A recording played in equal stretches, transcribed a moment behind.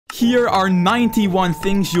Here are 91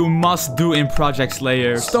 things you must do in Project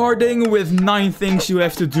Slayer. Starting with 9 things you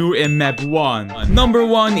have to do in map 1. Number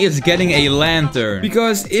 1 is getting a lantern.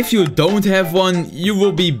 Because if you don't have one, you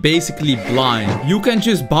will be basically blind. You can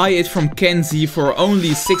just buy it from Kenzie for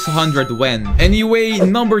only 600 wen. Anyway,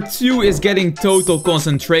 number 2 is getting total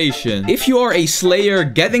concentration. If you are a Slayer,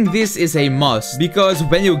 getting this is a must. Because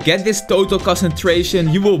when you get this total concentration,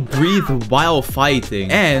 you will breathe while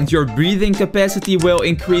fighting. And your breathing capacity will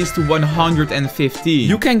increase to 115.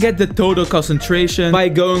 You can get the total concentration by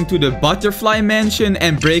going to the butterfly mansion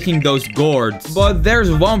and breaking those gourds. But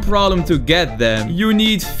there's one problem to get them. You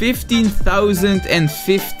need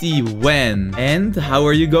 15,050 wen. And how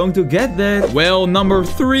are you going to get that? Well, number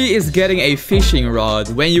 3 is getting a fishing rod.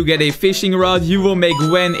 When you get a fishing rod, you will make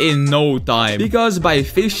wen in no time. Because by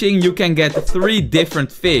fishing, you can get 3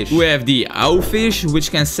 different fish. We have the owl fish,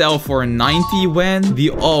 which can sell for 90 wen.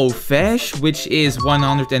 The owl fish, which is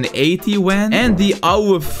 180 wen. And the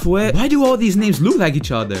ouwe. Why do all these names look like each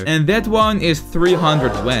other? And that one is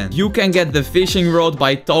 300 wen. You can get the fishing rod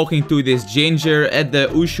by talking to this ginger at the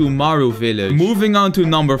Ushumaru village. Moving on to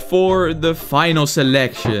number 4, the final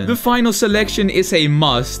selection. The final selection is a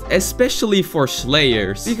must, especially for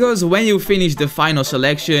slayers. Because when you finish the final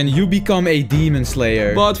selection, you become a demon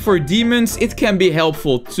slayer. But for demons, it can be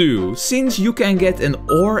helpful too, since you can get an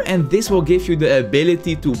ore and this will give you the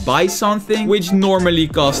ability to buy something which normally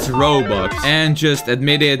costs Robux. And just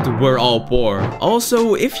admit it, we're all poor.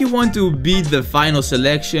 Also, if you want to beat the final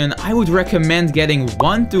selection, I would recommend getting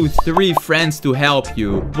 1 to 3 friends to help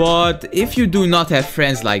you. But if you do not have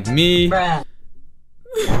friends like me,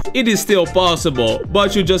 it is still possible,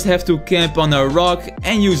 but you just have to camp on a rock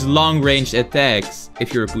and use long-range attacks,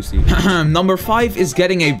 if you're a pussy. Number 5 is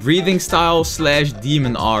getting a breathing style /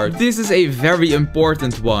 demon art. This is a very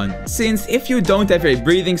important one, since if you don't have a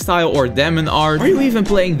breathing style or demon art, are you even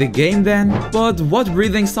playing the game then? But what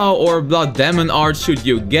breathing style or blood demon art should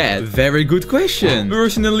you get? Very good question.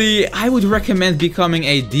 Personally, I would recommend becoming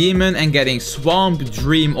a demon and getting swamp,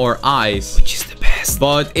 dream or ice, which is the best.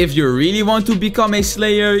 But if you really want to become a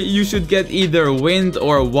slayer, you should get either wind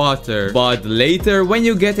or water. But later, when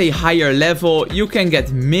you get a higher level, you can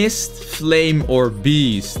get mist, flame or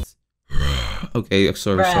beast. Okay,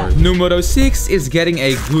 sorry. Numero 6 is getting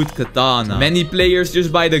a good katana. Many players just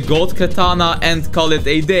buy the gold katana and call it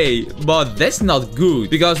a day. But that's not good,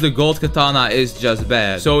 because the gold katana is just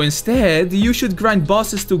bad. So instead, you should grind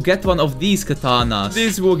bosses to get one of these katanas.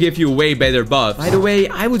 This will give you way better buffs. By the way,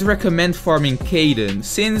 I would recommend farming Kaden,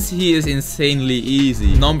 since he is insanely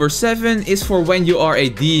easy. Number 7 is for when you are a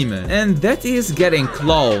demon. And that is getting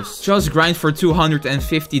claws. Just grind for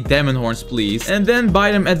 250 demon horns, please. And then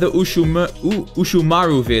buy them at the Ushumaru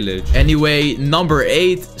village. Anyway, number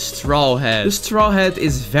 8, straw hat. The straw hat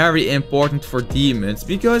is very important for demons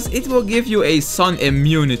because it will give you a sun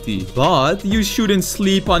immunity. But you shouldn't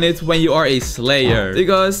sleep on it when you are a slayer,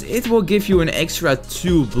 because it will give you an extra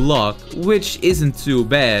 2 block, which isn't too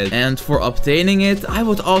bad. And for obtaining it, I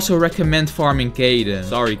would also recommend farming Kaden.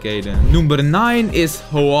 Sorry, Kaden. Number 9 is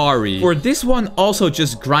Hoari. For this one, also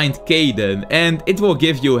just grind Kaden and it will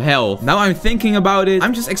give you health. Now I'm thinking about it,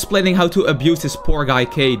 I'm just explaining how to abuse this poor guy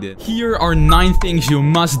Kaden. Here are 9 things you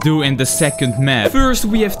must do in the second map. First,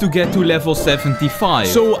 we have to get to level 75.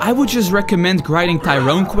 So I would just recommend grinding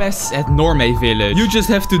Tyrone quests at Norme village. You just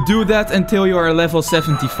have to do that until you are level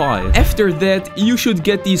 75. After that, you should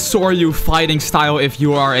get the Soryu fighting style if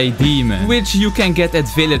you are a demon, which you can get at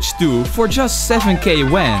village 2 for just 7k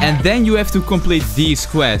wen. And then you have to complete these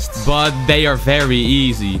quests, but they are very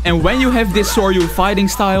easy. And when you have this Soryu fighting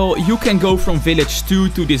style, you can go from village 2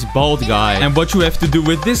 to this bald guy. And what you have to do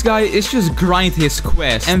with this guy is just grind his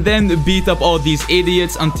quest and then beat up all these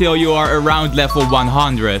idiots until you are around level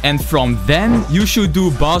 100. And from then, you should do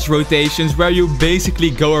boss rotations where you basically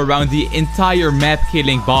go around the entire map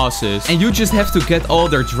killing bosses. And you just have to get all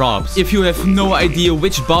their drops. If you have no idea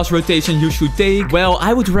which boss rotation you should take, well,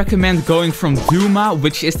 I would recommend going from Duma,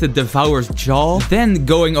 which is the Devourer's Jaw, then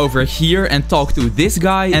going over here and talk to this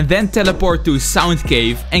guy, and then teleport to Sound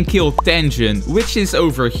Cave and kill Tenjin, which is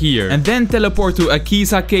over here. And then teleport to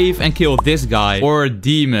Akiza Cave and kill this guy. Or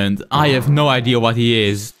Demon. I have no idea what he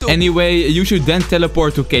is. Anyway, you should then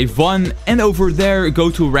teleport to Cave 1 and over there go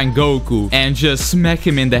to Rengoku and just smack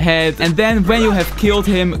him in the head. And then when you have killed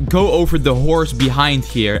him, go over the horse behind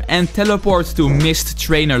here and teleport to Mist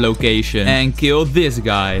Trainer location and kill this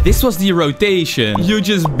guy. This was the rotation. You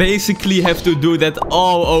just basically have to do that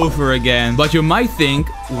all over again. But you might think,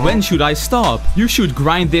 when should I stop? You should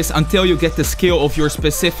grind this until you get the skill of your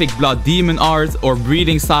specific blood demon art or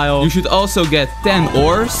breeding style. You should also get 10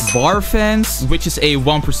 ores, bar fence, which is a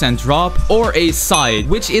 1% drop, or a scythe,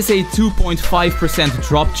 which is a 2.5%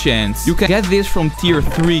 drop chance. You can get this from tier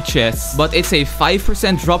 3 chests, but it's a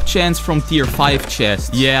 5% drop chance from tier 5 chests.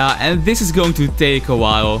 Yeah, and this is going to take a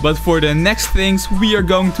while. But for the next things, we are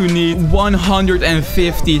going to need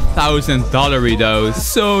 150,000 dollaritos.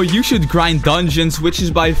 So you should grind dungeons, which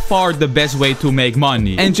is by far the best way to make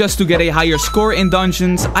money. And just to get a higher score in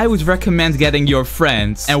dungeons, I would recommend getting your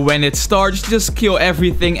friends. And when it starts, just kill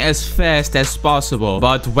everything as fast as possible.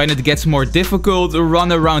 But when it gets more difficult,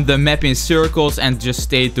 run around the map in circles and just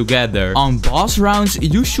stay together. On boss rounds,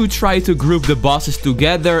 you should try to group the bosses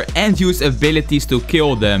together and use abilities to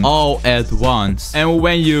kill them all at once. And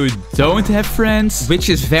when you don't have friends, which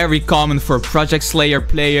is very common for Project Slayer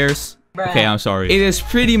players, okay, I'm sorry. It is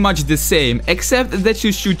pretty much the same, except that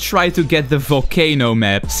you should try to get the volcano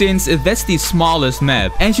map, since that's the smallest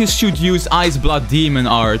map. And you should use Ice Blood Demon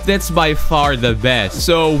art. That's by far the best.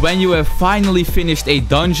 So when you have finally finished a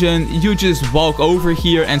dungeon, you just walk over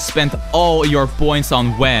here and spend all your points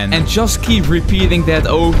on Wen. And just keep repeating that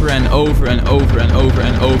over and over and over and over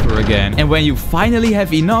and over again. And when you finally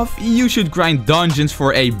have enough, you should grind dungeons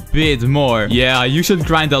for a bit more. Yeah, you should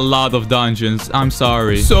grind a lot of dungeons. I'm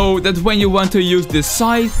sorry. So that when you want to use the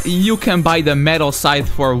scythe, you can buy the metal scythe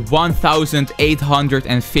for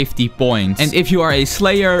 1,850 points. And if you are a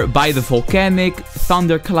slayer, buy the volcanic,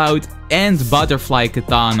 thundercloud, and butterfly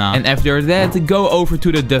katana. And after that, go over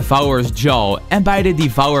to the Devourer's Jaw and buy the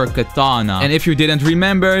Devour katana. And if you didn't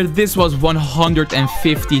remember, this was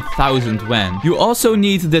 150,000 Wen. You also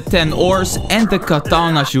need the 10 ores and the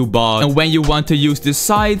katanas you bought. And when you want to use the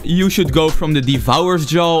scythe, you should go from the Devourer's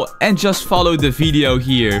Jaw and just follow the video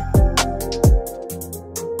here.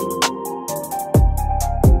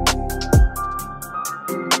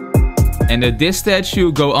 And at this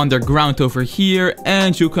statue, go underground over here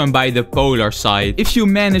and you can buy the polar side. If you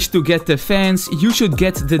manage to get the fence, you should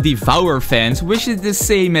get the Devour fence, which is the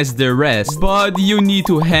same as the rest. But you need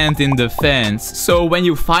to hand in the fence. So when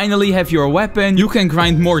you finally have your weapon, you can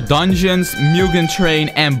grind more dungeons, Mugen Train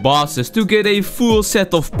and bosses to get a full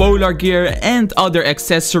set of polar gear and other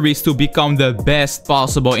accessories to become the best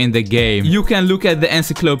possible in the game. You can look at the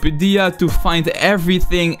encyclopedia to find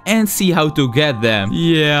everything and see how to get them.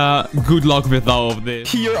 Yeah, good luck with all of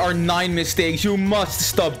this. Here are 9 mistakes you must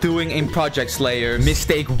stop doing in Project Slayer.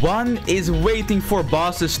 Mistake 1 is waiting for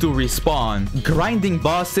bosses to respawn. Grinding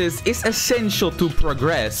bosses is essential to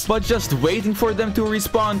progress, but just waiting for them to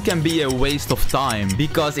respawn can be a waste of time,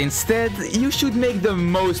 because instead you should make the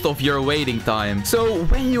most of your waiting time. So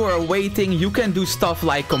when you are waiting, you can do stuff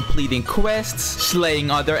like completing quests,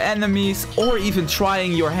 slaying other enemies, or even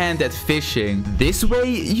trying your hand at fishing. This way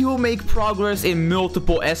you'll make progress in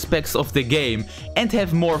multiple aspects of the game and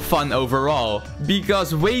have more fun overall,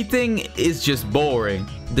 because waiting is just boring.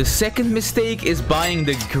 The second mistake is buying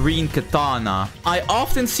the green katana. I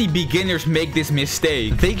often see beginners make this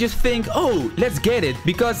mistake. They just think, oh, let's get it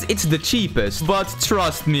because it's the cheapest. But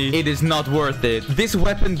trust me, it is not worth it. This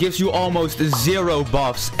weapon gives you almost 0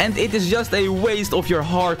 buffs and it is just a waste of your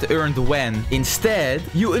hard-earned Wen. Instead,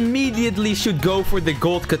 you immediately should go for the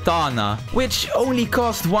gold katana, which only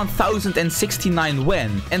costs 1,069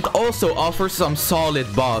 Wen and also offers some solid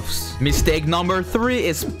buffs. Mistake number 3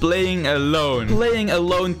 is playing alone. Playing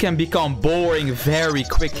alone can become boring very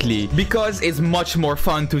quickly, because it's much more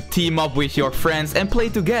fun to team up with your friends and play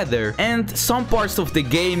together. And some parts of the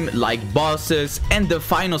game, like bosses and the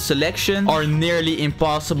final selection, are nearly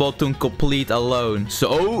impossible to complete alone.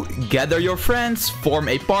 So gather your friends, form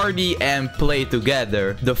a party and play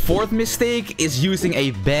together. The fourth mistake is using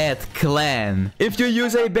a bad clan. If you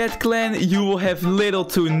use a bad clan, you will have little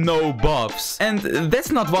to no buffs, and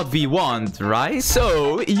that's not what we want, right?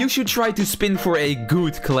 So you should try to spin for a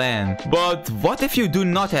good clan. But what if you do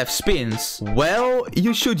not have spins? Well,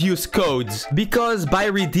 you should use codes, because by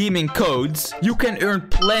redeeming codes, you can earn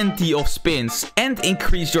plenty of spins and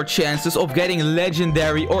increase your chances of getting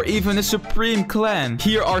legendary or even a supreme clan.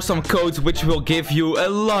 Here are some codes which will give you a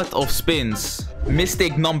lot of spins.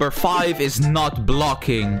 Mistake number 5 is not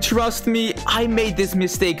blocking. Trust me, I made this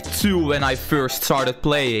mistake too when I first started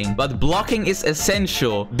playing. But blocking is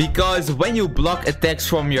essential, because when you block attacks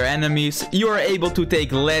from your enemies, you are able to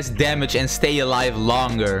take less damage and stay alive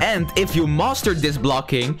longer. And if you master this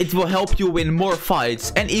blocking, it will help you win more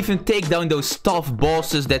fights and even take down those tough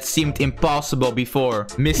bosses that seemed impossible before.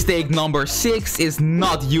 Mistake number 6 is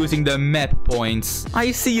not using the map points. I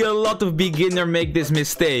see a lot of beginners make this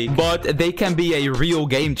mistake, but they can be be a real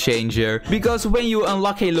game changer, because when you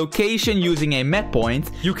unlock a location using a map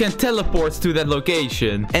point, you can teleport to that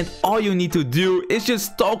location, and all you need to do is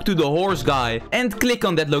just talk to the horse guy and click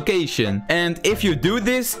on that location. And if you do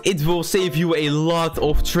this, it will save you a lot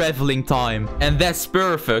of traveling time, and that's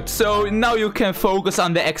perfect. So now you can focus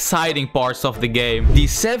on the exciting parts of the game. The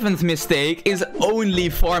 7th mistake is only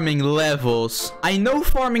farming levels. I know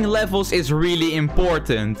farming levels is really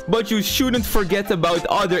important, but you shouldn't forget about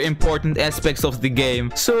other important aspects of the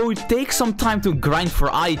game. So take some time to grind for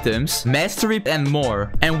items, mastery, and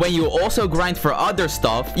more. And when you also grind for other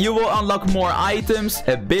stuff, you will unlock more items,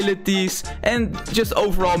 abilities, and just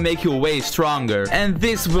overall make you way stronger. And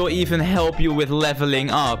this will even help you with leveling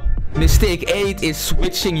up. Mistake 8 is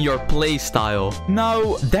switching your playstyle.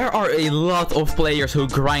 Now, there are a lot of players who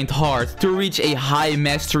grind hard to reach a high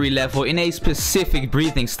mastery level in a specific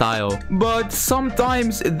breathing style. But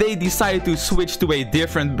sometimes they decide to switch to a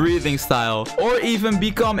different breathing style or even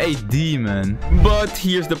become a demon. But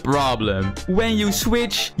here's the problem. When you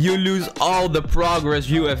switch, you lose all the progress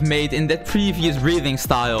you have made in that previous breathing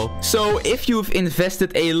style. So if you've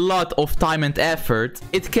invested a lot of time and effort,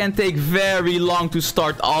 it can take very long to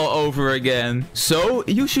start all over again. So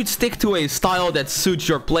you should stick to a style that suits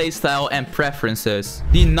your playstyle and preferences.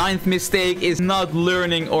 The 9th mistake is not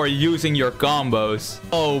learning or using your combos.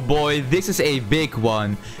 Oh boy, this is a big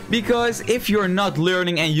one. Because if you're not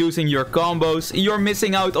learning and using your combos, you're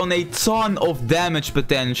missing out on a ton of damage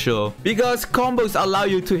potential. Because combos allow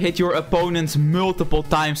you to hit your opponents multiple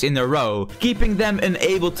times in a row, keeping them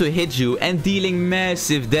unable to hit you and dealing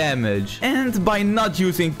massive damage. And by not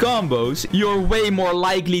using combos, you're way more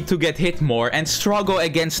likely to get hit more and struggle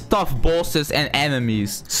against tough bosses and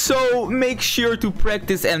enemies. So make sure to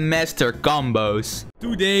practice and master combos.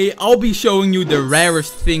 Today, I'll be showing you the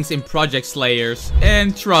rarest things in Project Slayers,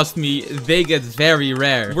 and trust me, they get very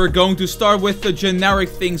rare. We're going to start with the generic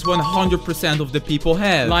things 100% of the people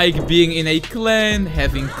have, like being in a clan,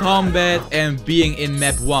 having combat, and being in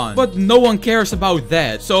map 1. But no one cares about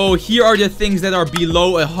that, so here are the things that are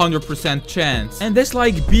below 100% chance. And that's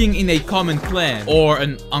like being in a common clan, or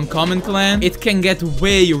an uncommon clan. It can get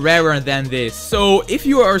way rarer than this. So if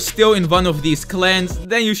you are still in one of these clans,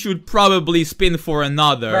 then you should probably spin for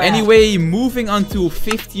another. Anyway, moving on to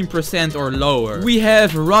 15% or lower, we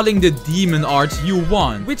have rolling the demon arts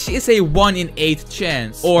U1, which is a 1 in 8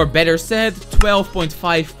 chance, or better said,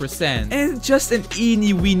 12.5%. And just an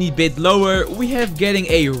eeny weeny bit lower, we have getting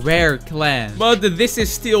a rare clan. But this is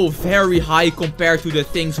still very high compared to the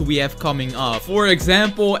things we have coming up. For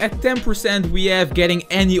example, at 10% we have getting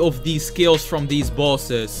any of these skills from these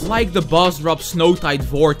bosses, like the boss drop Snowtide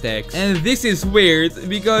Vortex. And this is weird,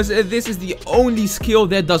 because this is the only skill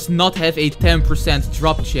that does not have a 10%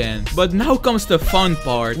 drop chance. But now comes the fun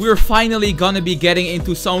part. We're finally gonna be getting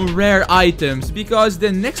into some rare items, because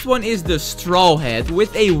the next one is the Straw Hat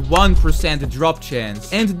with a 1% drop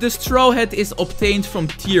chance. And the Straw Hat is obtained from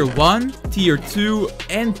tier 1, tier 2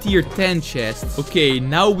 and tier 10 chests. Okay,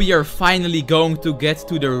 now we are finally going to get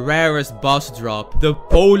to the rarest boss drop, the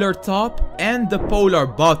Polar Top and the Polar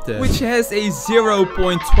Bottom, which has a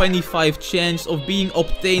 0.25 chance of being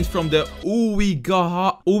obtained from the ouwigahara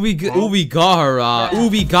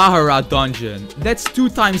dungeon. That's 2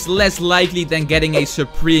 times less likely than getting a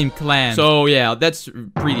supreme clan. So yeah, that's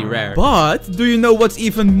pretty rare. But do you know what's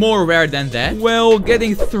even more rare than that? Well,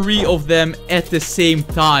 getting 3 of them at the same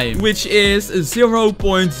time, which is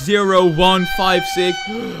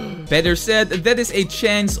 0.0156. Better said, that is a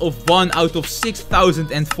chance of 1 out of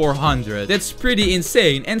 6,400. That's pretty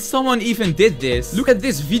insane, and someone even did this. Look at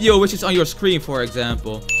this video which is on your screen, for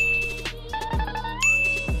example.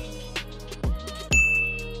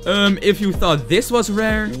 If you thought this was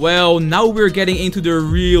rare, well, now we're getting into the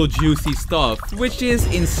real juicy stuff, which is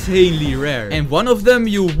insanely rare. And one of them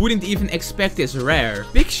you wouldn't even expect is rare.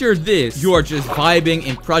 Picture this. You are just vibing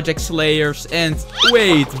in Project Slayers and...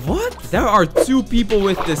 Wait, what? There are 2 people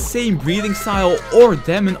with the same breathing style or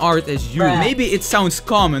demon art as you. Maybe it sounds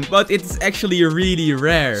common, but it's actually really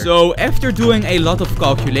rare. So after doing a lot of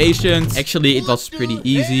calculations, actually it was pretty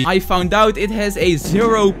easy, I found out it has a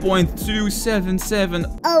 0.277...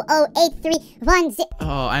 0.08310.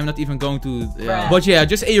 Oh, I'm not even going to... But yeah,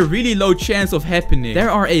 just a really low chance of happening. There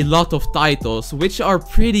are a lot of titles which are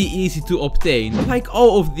pretty easy to obtain. Like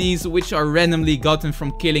all of these which are randomly gotten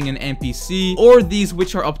from killing an NPC, or these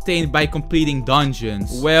which are obtained by completing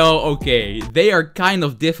dungeons. Well, okay, they are kind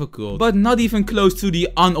of difficult, but not even close to the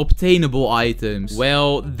unobtainable items.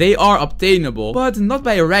 Well, they are obtainable, but not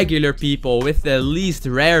by regular people, with the least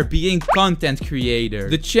rare being content creator.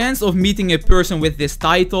 The chance of meeting a person with this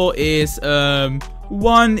title is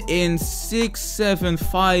 1 in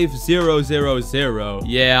 675,000.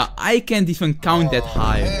 Yeah, I can't even count that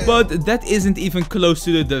high. But that isn't even close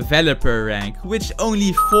to the developer rank, which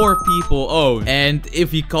only 4 people own. And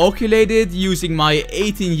if we calculate it using my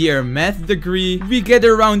 18-year math degree, we get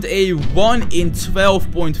around a 1 in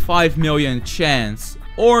 12.5 million chance.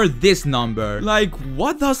 Or this number. Like,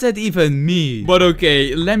 what does that even mean? But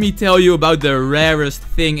okay, let me tell you about the rarest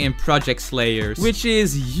thing in Project Slayers, which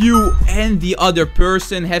is you and the other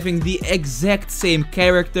person having the exact same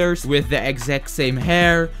characters with the exact same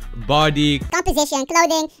hair, body, composition,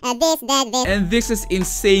 clothing, this, that, this. And this is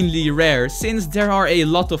insanely rare since there are a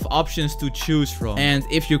lot of options to choose from. And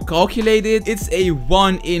if you calculate it, it's a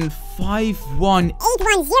 1 in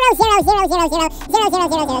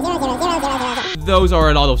 5181000000000000000. Those are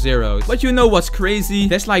a lot of zeros. But you know what's crazy?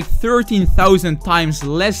 That's like 13,000 times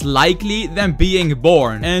less likely than being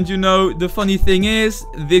born. And you know, the funny thing is,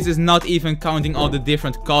 this is not even counting all the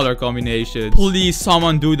different color combinations. Please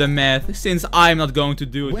someone do the math, since I'm not going to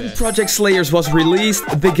do it. When Project Slayers was released,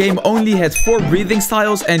 the game only had 4 breathing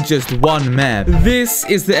styles and just 1 map. This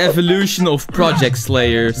is the evolution of Project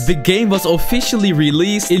Slayers. The game was officially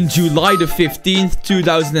released in July the 15th,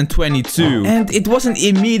 2022. And it was an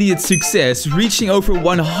immediate success, reaching over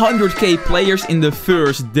 100k players in the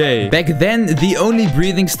first day. Back then, the only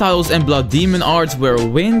breathing styles and blood demon arts were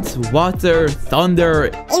wind, water, thunder,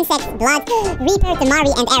 insect, blood, reaper,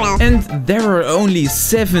 tamari, and arrow. And there were only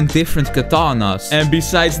 7 different katanas. And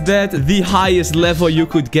besides that, the highest level you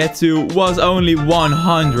could get to was only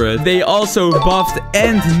 100. They also buffed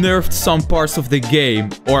and nerfed some parts of the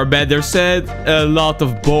game. Or better said, a lot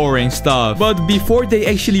of boring stuff. But before they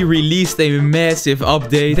actually released a massive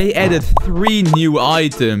update, they added 3 new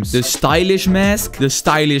items. The stylish mask, the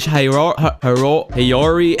stylish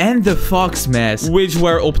Hayori, and the fox mask, which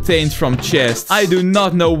were obtained from chests. I do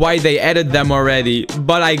not know why they added them already,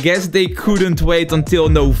 but I guess they couldn't wait until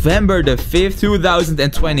November the 5th,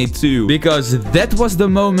 2022, because that was the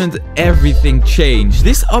moment everything changed.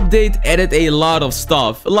 This update added a lot of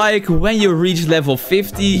stuff, like when you reach level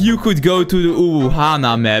 50, you could go to the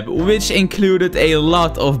ouwuhana map, which included a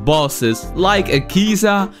lot of bosses, like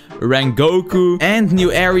Akiza, Rengoku, and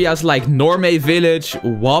new areas like Norme Village,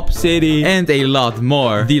 Wop City, and a lot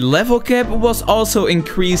more. The level cap was also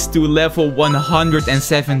increased to level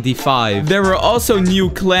 175. There were also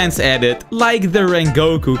new clans added, like the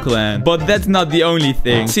Rengoku clan. But that's not the only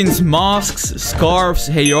thing, since masks, scarves,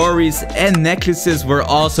 Hayoris, and necklaces were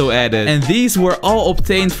also added. And these were all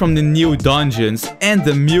obtained from the new dungeons and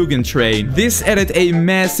the Mugen train. This added a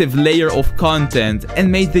massive layer of content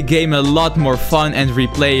and made the game a lot more fun and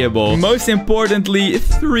replayable. Most importantly,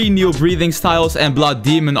 3 new breathing styles and blood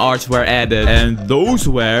demon arts were added. And those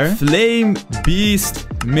were Flame, Beast,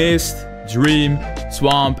 Mist, Dream,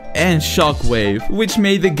 Swamp, and Shockwave, which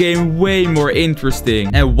made the game way more interesting.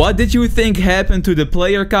 And what did you think happened to the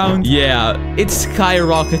player count? Yeah, it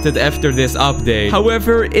skyrocketed after this update.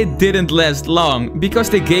 However, it didn't last long, because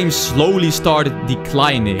the game slowly started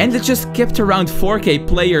declining, and it just kept around 4k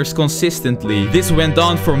players consistently. This went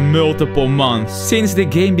on for multiple months, since the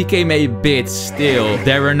game became a bit still.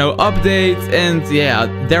 There were no updates, and yeah,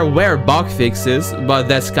 there were bug fixes, but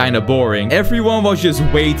that's kinda boring. Everyone was just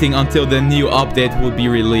waiting until the new update would be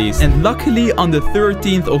released. And luckily, on the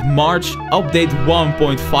 13th of March, update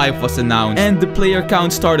 1.5 was announced, and the player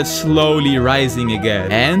count started slowly rising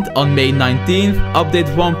again. And on May 19th, update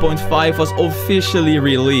 1.5 was officially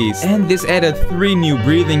released, and this added 3 new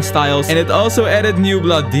breathing styles, and it also added new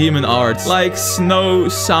blood demon arts like snow,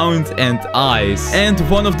 sound, and ice. And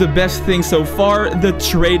one of the best things so far, the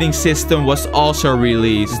trading system was also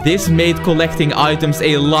released. This made collecting items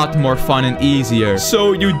a lot more fun and easier,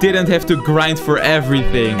 so you didn't have to grind for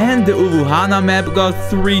everything. And the ouwuhana map got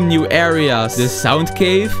 3 new areas: the Sound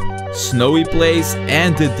Cave, Snowy Place,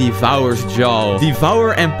 and the Devour's Jaw.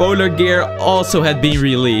 Devour and Polar Gear also had been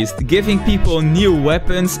released, giving people new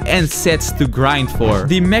weapons and sets to grind for.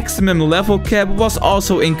 The maximum level cap was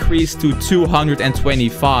also increased to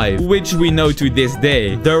 225, which we know to this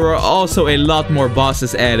day. There were also a lot more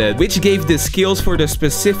bosses added, which gave the skills for the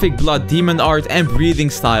specific blood demon art and breathing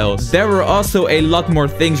styles. There were also a lot more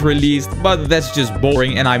things released, but that's just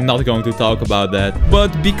boring and I'm not going to talk about that.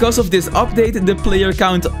 But because of this update, the player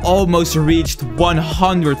count almost reached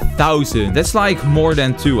 100,000. That's like more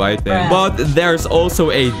than 2, I think. But there's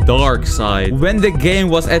also a dark side. When the game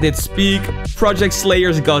was at its peak, Project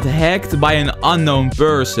Slayers got hacked by an unknown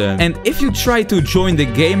person. And if you try to join the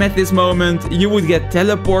game at this moment, you would get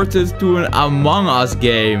teleported to an Among Us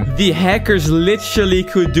game. The hackers literally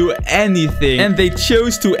could do anything, and they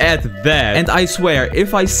chose to add that. And I swear,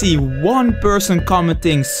 if I see one person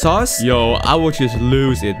commenting sus, yo, I would just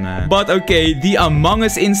lose it, man. But okay, the Among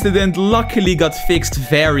Us incident luckily got fixed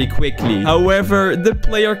very quickly. However, the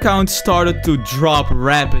player count started to drop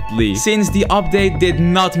rapidly, since the update did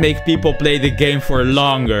not make people play the game for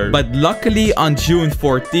longer. But luckily, on June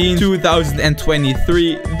 14,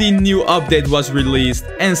 2023, the new update was released,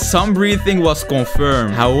 and some breathing was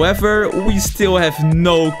confirmed. However, we still have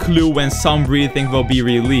no clue when some breathing will be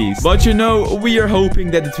released. But you know, we are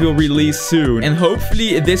hoping that it will release soon, and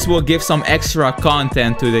hopefully this will give some extra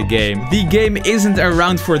content to the game. The game isn't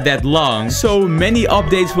around for that long, so many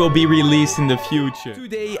updates will be released in the future.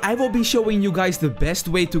 Today, I will be showing you guys the best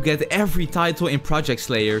way to get every title in Project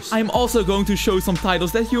Slayers. I'm also going to show some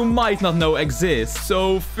titles that you might not know exist.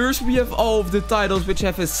 So first we have all of the titles which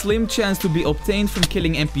have a slim chance to be obtained from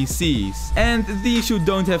killing NPCs. And these you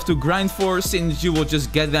don't have to grind for, since you will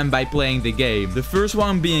just get them by playing the game. The first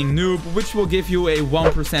one being Noob, which will give you a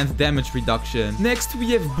 1% damage reduction. Next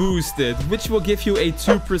we have Boosted, which will give you a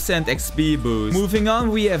 2% XP boost. Moving on,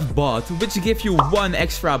 we have Bot, which give you 1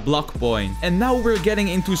 extra block point. And now we're getting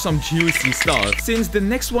into some juicy stuff, since the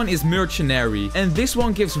next one is Mercenary, and this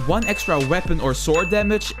one gives 1 extra weapon or sword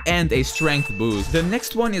damage and a strength boost. The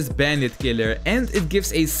next one is Bandit Killer, and it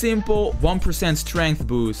gives a simple 1% strength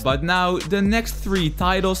boost. But now the next 3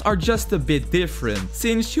 titles are just a bit different,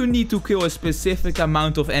 since you need to kill a specific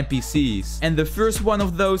amount of NPCs. And the first one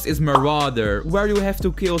of those is Marauder, where you have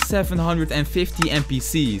to kill 750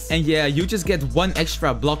 NPCs. And yeah, you just get 1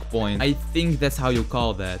 extra block point. I think that's how you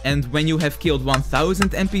call that. And when you have killed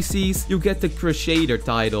 1000 NPCs, you get the Crusader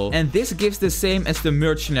title. And this gives the same as the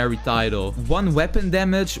Mercenary title. 1 weapon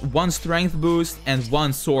damage, 1 strength boost, and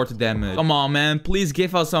 1 sword damage. Come on, man, please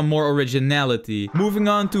give us some more originality. Moving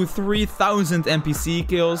on to 3000 NPC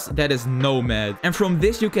kills, that is Nomad. And from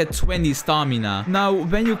this you get 20 stamina. Now,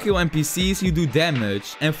 when you kill NPCs, you do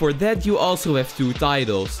damage. And for that you also have 2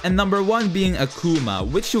 titles. And number 1 being Akuma,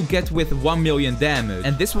 which you get with 1 million damage.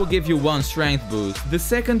 And this will give you 1 strength boost. The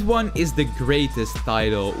second one is the Greatest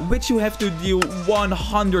title, which you have to deal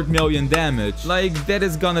 100 million damage. Like, that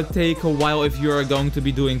is gonna take a while if you are going to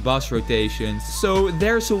be doing boss rotations. So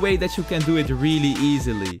there's a way that you can do it really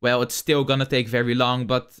easily. Well, it's still gonna take very long,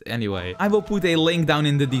 but anyway. I will put a link down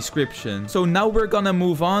in the description. So now we're gonna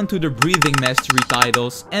move on to the Breathing Mastery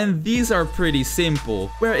titles, and these are pretty simple.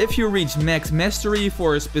 Where if you reach max mastery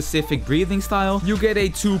for a specific breathing style, you get a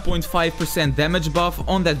 2.5% damage buff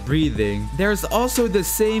on that breathing. There's also the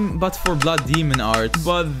same but for Blood Demon art,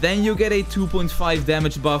 but then you get a 2.5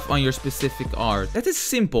 damage buff on your specific art. That is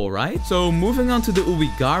simple, right? So moving on to the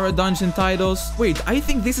ouwigahara dungeon titles. Wait, I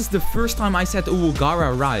think this is the first time I said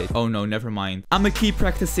ouwigahara right. Oh no, never mind. I'ma keep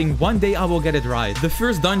practicing, one day I will get it right. The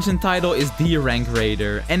first dungeon title is D rank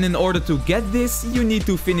raider, and in order to get this, you need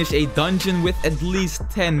to finish a dungeon with at least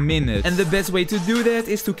 10 minutes. And the best way to do that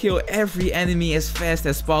is to kill every enemy as fast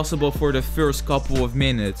as possible for the first couple of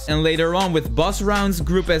minutes. And later on with boss rounds,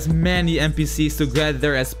 group as many NPCs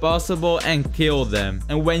together as possible and kill them.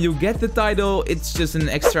 And when you get the title, it's just an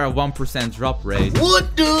extra 1% drop rate.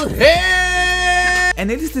 What the hell? And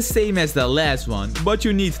it is the same as the last one, but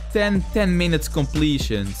you need 10 minutes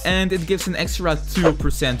completions, and it gives an extra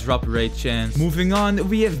 2% drop rate chance. Moving on,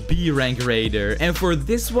 we have B rank raider, and for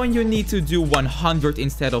this one you need to do 100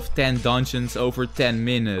 instead of 10 dungeons over 10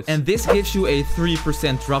 minutes, and this gives you a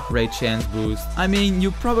 3% drop rate chance boost. I mean,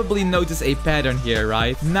 you probably notice a pattern here,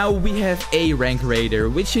 right? Now we have A rank raider,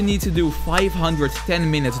 which you need to do 510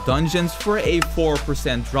 minutes dungeons for a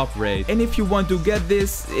 4% drop rate. And if you want to get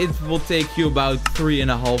this, it will take you about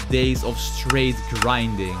 3.5 days of straight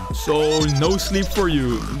grinding. So no sleep for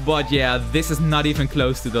you. But yeah, this is not even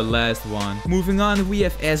close to the last one. Moving on, we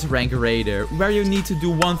have S rank raider, where you need to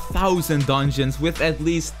do 1000 dungeons with at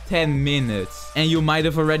least 10 minutes. And you might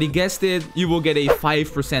have already guessed it, you will get a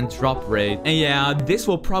 5% drop rate. And yeah, this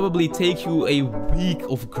will probably take you a week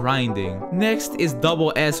of grinding. Next is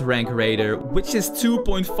double S rank raider, which is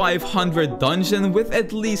 2,500 dungeon with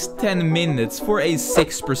at least 10 minutes for a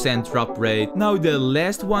 6% drop rate. Now the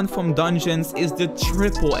last one from dungeons is the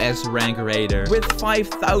triple S rank raider with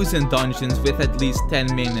 5,000 dungeons with at least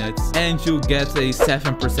 10 minutes, and you get a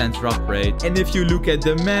 7% drop rate. And if you look at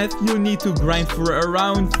the math, you need to grind for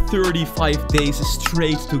around 35 days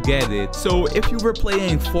straight to get it. So if you were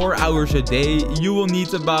playing 4 hours a day, you will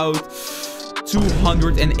need about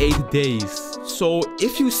 208 days. So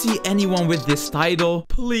if you see anyone with this title,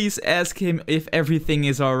 please ask him if everything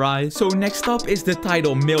is alright. So next up is the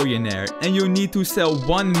title Millionaire, and you need to sell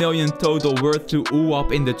 1 million total worth to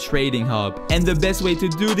ouwuhana in the trading hub. And the best way to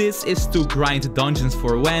do this is to grind dungeons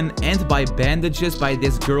for Wen and buy bandages by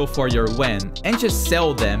this girl for your Wen, and just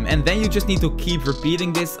sell them, and then you just need to keep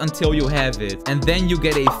repeating this until you have it, and then you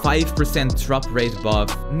get a 5% drop rate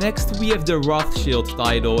buff. Next we have the Rothschild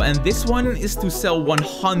title, and this one is to sell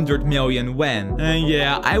 100 million Wen. And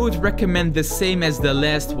yeah, I would recommend the same as the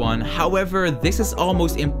last one. However, this is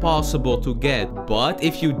almost impossible to get. But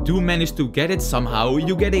if you do manage to get it somehow,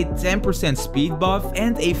 you get a 10% speed buff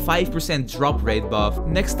and a 5% drop rate buff.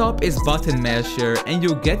 Next up is Button Masher, and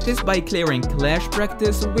you get this by clearing Clash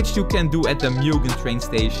Practice, which you can do at the Mugen train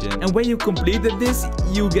station. And when you completed this,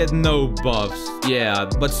 you get no buffs. Yeah,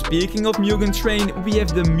 but speaking of Mugen train, we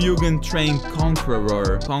have the Mugen train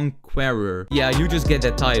Conqueror. Yeah, you just get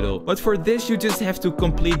that title. But for this, you just have to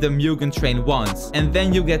complete the Mugen train once, and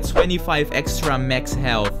then you get 25 extra max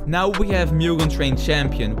health. Now we have Mugen train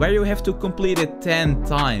Champion, where you have to complete it 10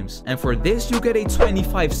 times. And for this, you get a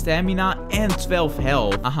 25 stamina and 12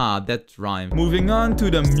 health. Aha, that rhymed. Moving on to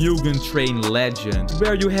the Mugen train Legend,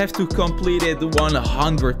 where you have to complete it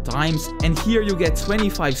 100 times. And here you get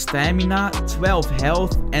 25 stamina, 12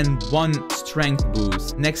 health, and 1 strength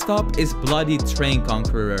boost. Next up is Bloody Train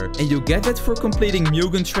Conqueror, and you get that for completing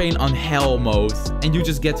Mugen train on Hell mode, and you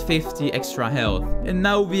just get 50 extra health. And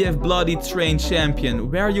now we have Bloody Train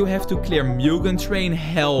Champion, where you have to clear Mugen train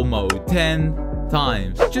Hell mode 10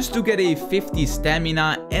 times just to get a 50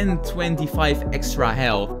 stamina and 25 extra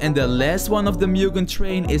health. And the last one of the Mugen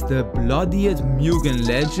train is the Bloodied Mugen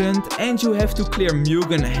Legend, and you have to clear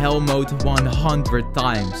Mugen Hell mode 100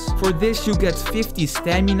 times. For this you get 50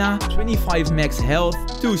 stamina, 25 max health,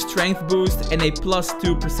 2 strength boost, and a plus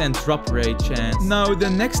 2% drop rate chance. Now the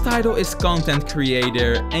next title is Content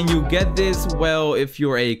Creator, and you get this, well, if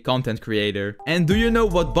you're a content creator. And do you know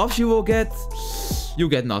what buffs you will get? You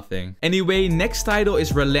get nothing. Anyway, next title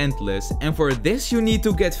is Relentless, and for this you need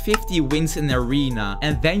to get 50 wins in Arena,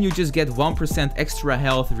 and then you just get 1% extra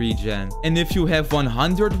health regen. And if you have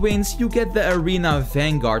 100 wins, you get the Arena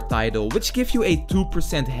Vanguard title, which gives you a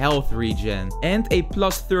 2% health regen and a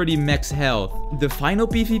plus 30 max health. The final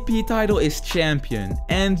PvP title is Champion,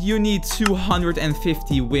 and you need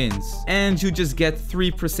 250 wins, and you just get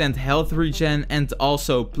 3% health regen and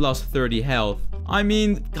also plus 30 health. I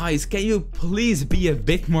mean, guys, can you please be a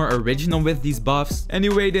bit more original with these buffs?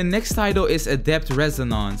 Anyway, the next title is Adept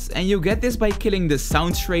Resonance, and you get this by killing the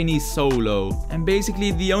Sound Trainee solo. And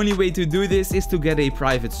basically, the only way to do this is to get a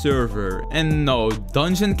private server. And no,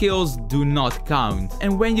 dungeon kills do not count.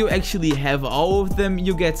 And when you actually have all of them,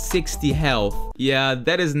 you get 60 health. Yeah,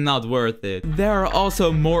 that is not worth it. There are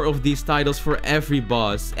also more of these titles for every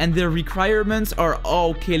boss, and the requirements are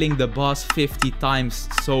all killing the boss 50 times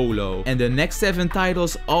solo. And the next 7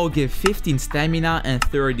 titles all give 15 stamina and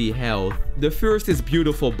 30 health. The first is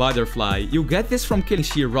Beautiful Butterfly. You get this from killing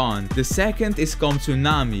Chiron. The second is Calm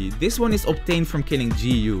Tsunami. This one is obtained from killing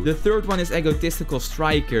Jiyu. The third one is Egotistical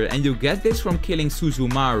Striker, and you get this from killing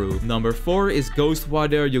Suzumaru. Number 4 is Ghost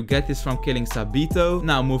Water. You get this from killing Sabito.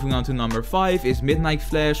 Now moving on to number 5 is Midnight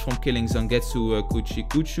Flash from killing Zangetsu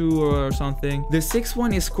Kuchikuchu or something. The 6th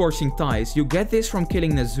one is Scorching Ties. You get this from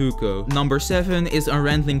killing Nezuko. Number 7 is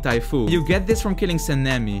Unraveling Typhoon. You get this from killing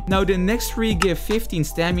Senemi. Now the next 3 give 15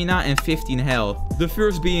 stamina and 15 health. The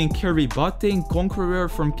first being Kiribati Conqueror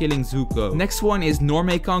from killing Zuko. Next one is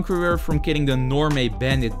Normei Conqueror from killing the Normei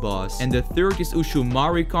Bandit boss. And the third is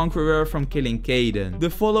Ushumari Conqueror from killing Kaden. The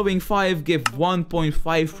following 5 give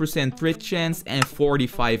 1.5% crit chance and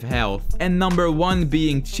 45 health. And number 1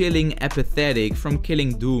 being Chilling Apathetic from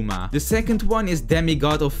killing Duma. The second one is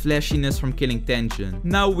Demigod of Fleshiness from killing Tension.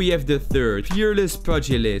 Now we have the third, Fearless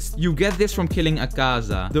Pugilist. You get this from killing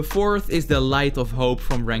Akaza. The fourth is the Light of Hope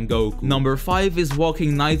from Rengoku. Number 5 is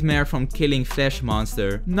Walking Nightmare from killing Flesh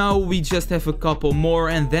Monster. Now we just have a couple more,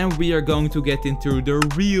 and then we are going to get into the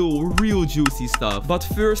real juicy stuff. But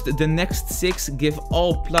first, the next 6 give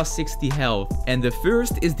all plus 60 health. And the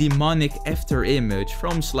first is Demonic After Image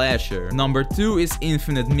from Slasher. Number 2 is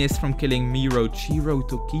Infinite Mist from killing Mirochiro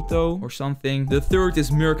Tokito or something. The third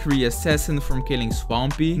is Mercury Assassin from killing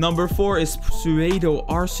Swampy. Number 4 is Pseudo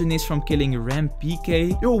Arsonist from killing Ram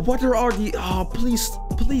PK. Yo, what are the...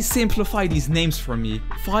 please simplify simplify these names for me.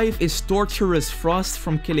 5 is Torturous Frost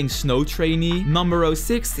from killing Snow Trainee. Number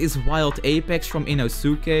 6 is Wild Apex from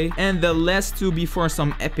Inosuke. And the last two before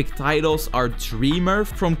some epic titles are Dreamer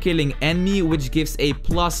from killing Enemy, which gives a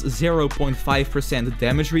plus 0.5%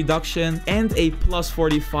 damage reduction and a plus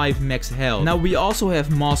 45 max health. Now we also have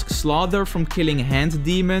Mask Slaughter from killing Hand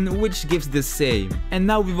Demon, which gives the same. And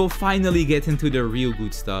now we will finally get into the real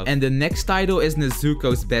good stuff. And the next title is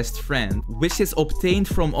Nezuko's Best Friend, which is obtained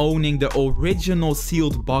from owning the original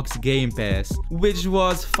sealed box game pass, which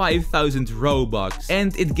was 5,000 Robux.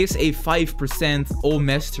 And it gives a 5% all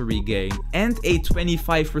mastery gain and a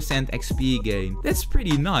 25% XP gain. That's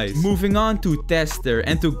pretty nice. Moving on to Tester,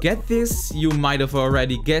 and to get this, you might have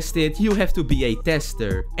already guessed it, you have to be a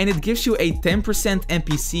tester. And it gives you a 10%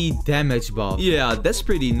 NPC damage buff. Yeah, that's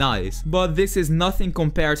pretty nice. But this is nothing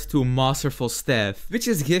compared to Masterful Staff, which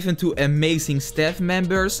is given to amazing staff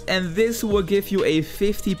members, and this will give you a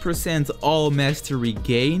 50% all mastery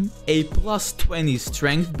gain, a plus 20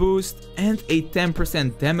 strength boost, and a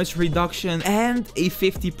 10% damage reduction, and a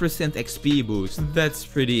 50% XP boost. That's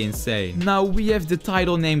pretty insane. Now we have the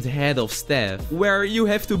title named Head of Staff, where you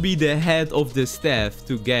have to be the head of the staff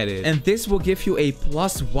to get it. And this will give you a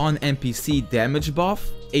plus 1 NPC damage buff,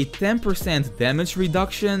 a 10% damage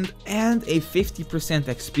reduction, and a 50%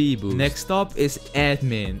 XP boost. Next up is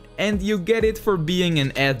Admin, and you get it for being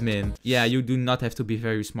an admin. Yeah, you do not have to be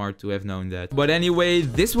very smart to have known that. But anyway,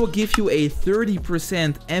 this will give you a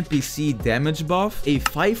 30% NPC damage buff, a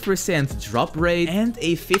 5% drop rate, and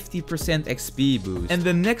a 50% XP boost. And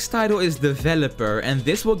the next title is Developer, and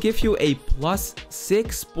this will give you a plus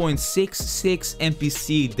 6.66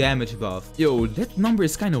 NPC damage buff. Yo, that number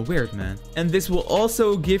is kind of weird, man. And this will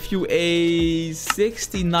also give you a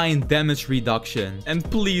 69 damage reduction. And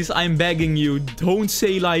please, I'm begging you, don't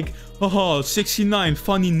say like, haha, 69,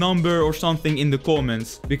 funny number or something in the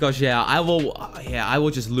comments. Because yeah, I will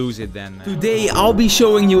just lose it then, man. Today, I'll be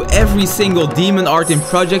showing you every single demon art in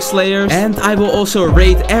Project Slayers. And I will also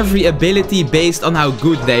rate every ability based on how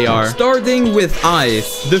good they are. Starting with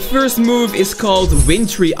Ice. The first move is called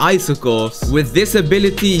Wintry Icicles. With this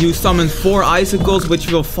ability, you summon 4 icicles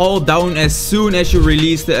which will fall down as soon as you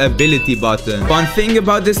release the ability button. Fun thing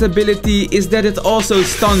about this ability is that it also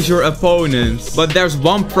stuns your opponents. But there's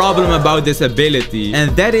one problem about this ability,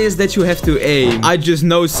 and that is that you have to aim. I just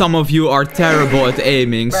know some of you are terrible at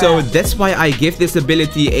aiming, so that's why I give this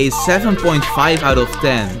ability a 7.5 out of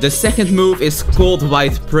 10. The second move is Cold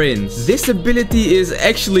White Prince. This ability is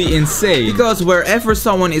actually insane, because wherever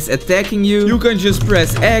someone is attacking you, you can just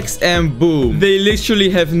press X and boom. They literally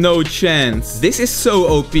have no chance. This is so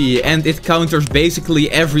OP, and it counters basically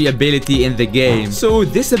every ability in the game. So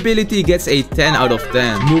this ability gets a 10 out of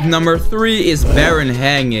 10. Move number 3 is Baron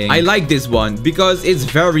Hanging. I like this one because it's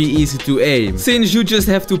very easy to aim, since you just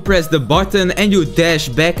have to press the button and you dash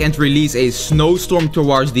back and release a snowstorm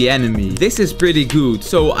towards the enemy. This is pretty good,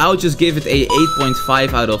 so I'll just give it a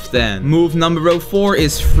 8.5 out of 10. Move number 4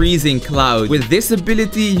 is Freezing Cloud. With this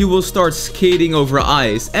ability, you will start skating over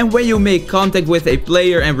ice, and when you make contact with a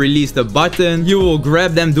player and release the button, you will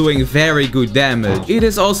grab them doing very good damage. It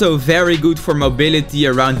is also very good for mobility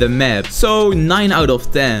around the map, so 9 out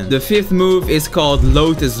of 10. The fifth move is called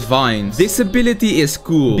Lotus Vines. This ability is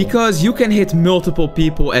cool because you can hit multiple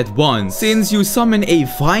people at once, since you summon a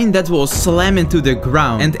vine that will slam into the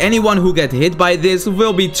ground, and anyone who gets hit by this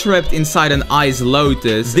will be trapped inside an ice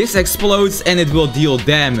lotus. This explodes and it will deal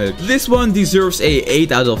damage. This one deserves a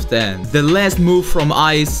 8 out of 10. The last move from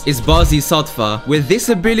Ice is Bodhisattva. With this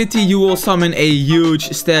ability, you will summon a huge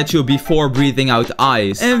statue before breathing out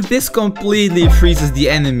ice, and this completely freezes the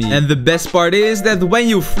enemy. And the best part is that when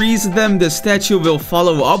you freeze them, the statue will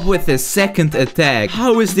follow up with a second attack.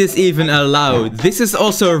 How is this even allowed? This is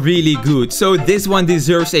also really good, so this one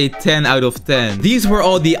deserves a 10 out of 10. These were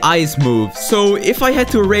all the ice moves, so if I had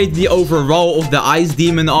to rate the overall of the ice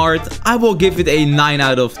demon art, I will give it a 9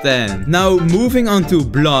 out of 10. Now moving on to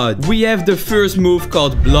blood, we have the first move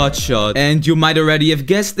called Bloodshot, and you might already have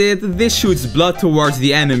guessed it, this shoots blood towards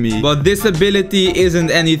the enemy. But this ability isn't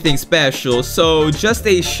anything special, so just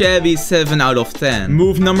a shabby 7 out of 10.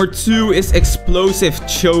 Move number 2 is Explosive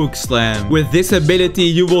Choke Slam. With this ability,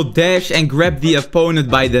 you will dash and grab the opponent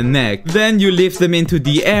by the neck. Then you lift them into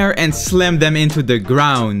the air and slam them into the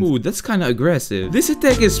ground. Ooh, that's kind of aggressive. This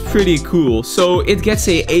attack is pretty cool, so it gets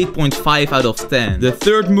a 8.5 out of 10. The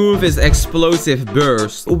third move is Explosive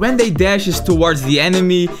Burst. When they dashes towards the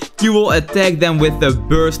enemy, you will attack them with a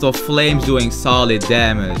burst of flames doing solid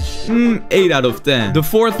damage. 8 out of 10. The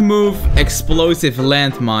fourth move, Explosive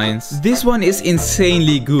Landmines. This one is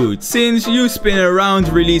insanely good, since you spin around,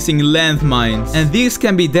 releasing landmines, and these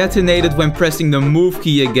can be detonated when pressing the move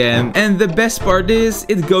key again. And the best part is,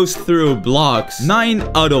 it goes through blocks. 9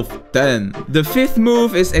 out of 10. The fifth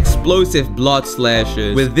move is explosive blood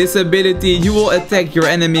slashes. With this ability, you will attack your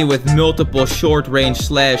enemy with multiple short-range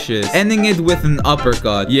slashes, ending it with an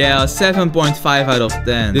uppercut. Yeah, 7.5 out of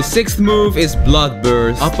 10. The sixth move is blood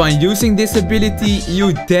burst. Upon using this ability,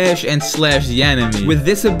 you dash and slash the enemy. With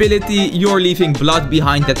this ability, you're leaving blood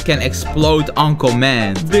behind that can explode on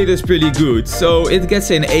command. This is pretty good, so it gets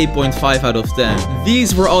an 8.5 out of 10.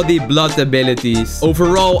 These were all the blood abilities.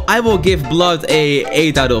 Overall, I will give blood a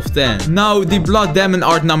 8 out of 10. Now, the blood demon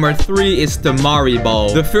art number 3 is Tamari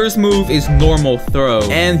Ball. The first move is normal throw,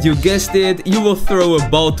 and you guessed it, you will throw a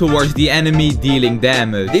ball towards the enemy, dealing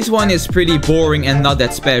damage. This one is pretty boring and not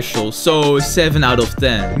that special, so 7 out of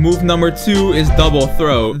 10. Move number 2 is double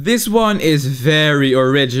throw. This one is very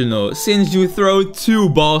original, since you throw 2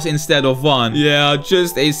 balls instead of 1. Yeah,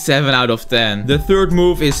 just a 7 out of 10. The third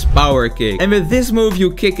move is power kick, and with this move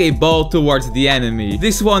you kick a ball towards the enemy.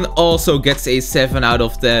 This one also gets a 7 out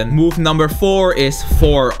of 10. Move number 4 is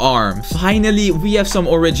forearms. Finally, we have some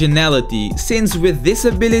originality, since with this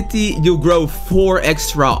ability you grow 4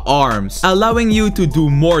 extra arms, allowing you to do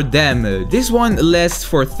more damage. This one lasts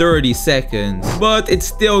for 30 seconds, but it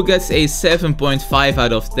still gets a 7.5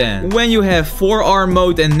 out of 10. When you have forearm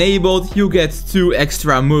mode enabled, you get 2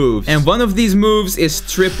 extra moves, and one of these moves is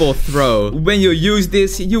triple throw. When you use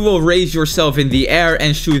this, you will raise yourself in the air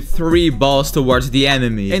and shoot 3 balls towards the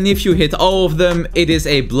enemy, and if you hit all of them, it is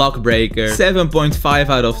a block breaker. 7.5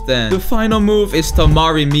 out of 10. The final move is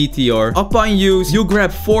Tamari Meteor. Upon use, you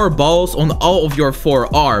grab 4 balls on all of your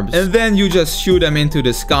 4 arms, and then you just shoot them into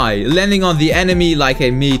the sky, landing on the enemy like a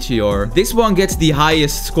meteor. This one gets the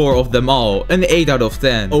highest score of them all, an 8 out of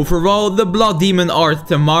 10. Overall, the Blood Demon art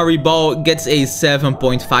Tamari Ball gets a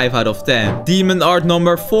 7.5 out of 10. Demon art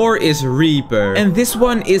number 4 is Reaper, and this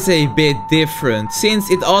one is a bit different, since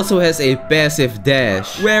it also has a passive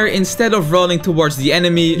dash, where instead of rolling towards the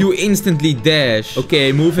enemy, you instantly dash.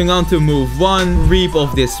 Okay, moving on to move 1, Reap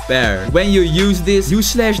of Despair. When you use this, you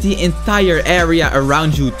slash the entire area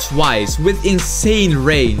around you twice with insane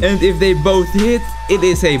range, and if they both hit, it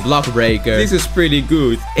is a block breaker. This is pretty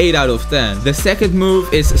good, 8 out of 10. The second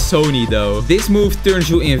move is Sony though. This move turns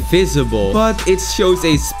you invisible, but it shows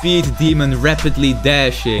a speed demon rapidly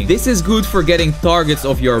dashing. This is good for getting targets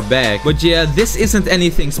off your back, but yeah, this isn't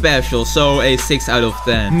anything special, so a 6 out of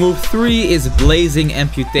 10. Move 3 is Blazing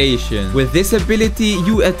Amputation. With this ability,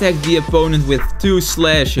 you attack the opponent with 2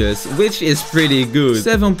 slashes, which is pretty good,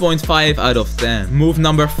 7.5 out of 10. Move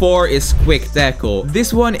number 4 is Quick Tackle.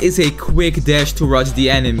 This one is a quick dash towards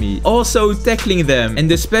the enemy, also tackling them, and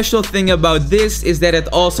the special thing about this is that it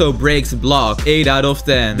also breaks block, 8 out of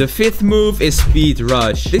 10. The fifth move is Speed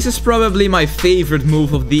Rush. This is probably my favorite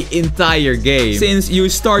move of the entire game, since you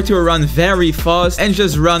start to run very fast and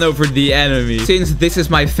just run over the enemy. Since this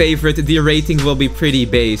is my favorite, the rating will be pretty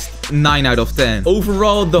based, 9 out of 10.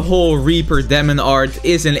 Overall, the whole Reaper Demon art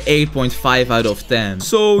is an 8.5 out of 10.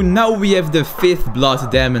 So now we have the fifth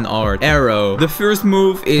Blood Demon art, Arrow. The first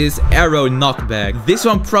move is Arrow Knockback. This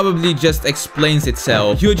one probably just explains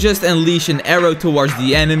itself. You just unleash an arrow towards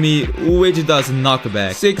the enemy, which does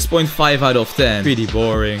knockback. 6.5 out of 10. Pretty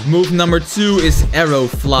boring. Move number 2 is Arrow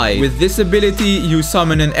Fly. With this ability, you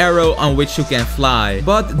summon an arrow on which you can fly.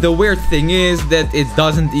 But the weird thing is that it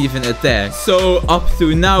doesn't even attack. So up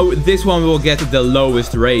to now, this one will get the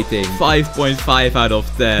lowest rating, 5.5 out of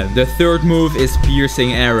 10. The third move is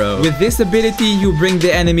Piercing Arrow. With this ability, you bring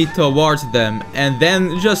the enemy towards them and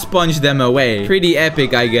then just punch them away. Pretty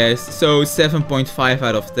epic, I guess, so 7.5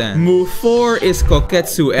 out of 10. Move 4 is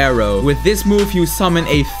Koketsu Arrow. With this move, you summon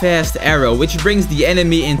a fast arrow, which brings the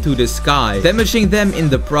enemy into the sky, damaging them in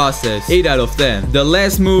the process, 8 out of 10. The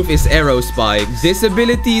last move is Arrow Spike. This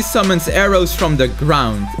ability summons arrows from the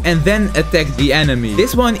ground and then attack the enemy.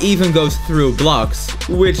 This one even goes through blocks,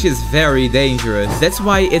 which is very dangerous. That's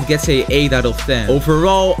why it gets a 8 out of 10.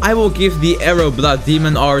 Overall, I will give the Arrow Blood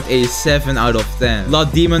Demon art a 7 out of 10.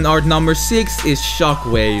 Blood Demon art number 6 is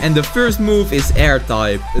Shockwave, and the first move is Air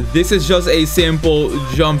type. This is just a simple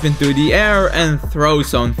jump into the air and throw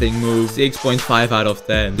something move, 6.5 out of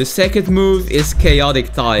 10. The second move is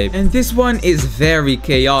Chaotic type, and this one is very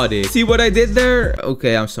chaotic. See what I did there?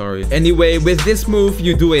 Okay, I'm sorry. Anyway, with this move,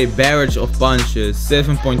 you do a barrage of punches.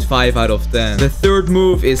 flashes. 7.5 out of 10. The third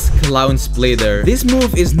move is Clown Splitter. This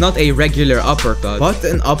move is not a regular uppercut, but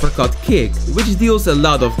an uppercut kick, which deals a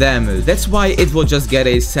lot of damage. That's why it will just get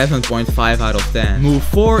a 7.5 out of 10. Move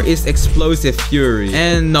 4 is Explosive Fury.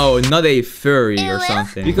 And no, not a furry or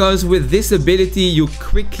something. Because with this ability, you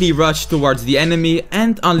quickly rush towards the enemy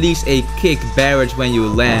and unleash a kick barrage when you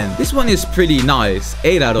land. This one is pretty nice.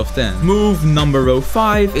 8 out of 10. Move number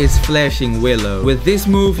 5 is Flashing Willow. With this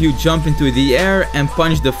move, you jump into the air and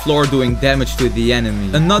punch the floor, doing damage to the enemy.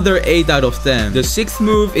 Another 8 out of 10. The sixth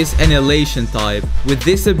move is Annihilation type. With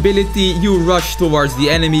this ability, you rush towards the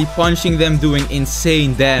enemy, punching them, doing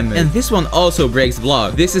insane damage. And this one also breaks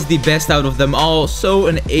block. This is the best out of them all, so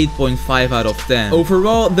an 8.5 out of 10.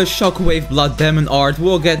 Overall, the Shockwave Blood Demon art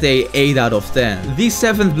will get a 8 out of 10. The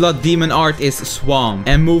seventh Blood Demon art is Swamp.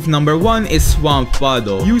 And move number 1 is Swamp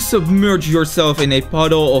Puddle. You submerge yourself in a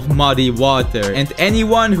puddle of muddy water, and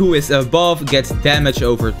anyone who is above gets damage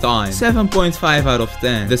over time. 7.5 out of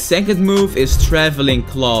 10. The second move is Traveling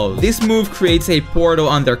Claws. This move creates a portal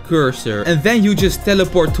on their cursor, and then you just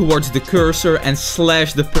teleport towards the cursor and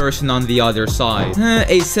slash the person on the other side.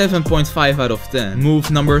 A 7.5 out of 10.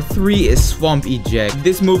 Move number 3 is Swamp Eject.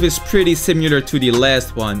 This move is pretty similar to the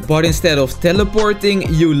last one, but instead of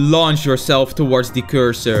teleporting, you launch yourself towards the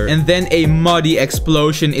cursor, and then a muddy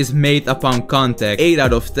explosion is made upon contact. 8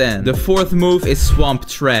 out of 10. The fourth move is Swamp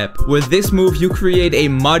Trap. With this move, you create a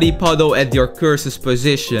muddy puddle at your cursor's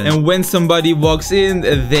position, and when somebody walks in,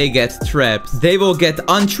 they get trapped. They will get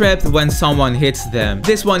untrapped when someone hits them.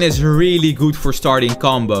 This one is really good for starting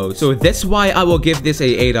combos, so that's why I will give this a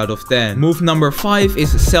 8 out of 10. Move number 5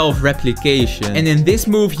 is Self-Replication, and in this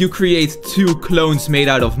move you create 2 clones made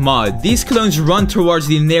out of mud. These clones run towards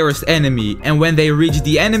the nearest enemy, and when they reach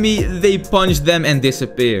the enemy, they punch them and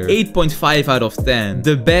disappear. 8.5 out of 10.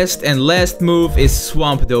 The best and last move is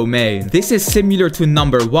Swamp Domain. This is similar to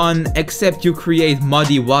number 1, except you create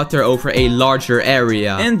muddy water over a larger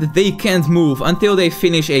area, and they can't move until they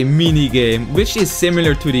finish a mini game, which is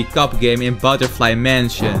similar to the cup game in Butterfly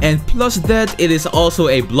Mansion. And plus that, it is also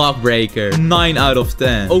a block breaker. 9 out of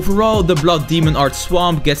 10. Overall, the Blood Demon art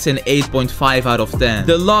Swamp gets an 8.5 out of 10.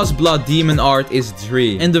 The last Blood Demon art is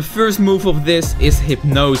Dream, and the first move of this is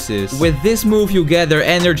Hypnosis. With this move, you gather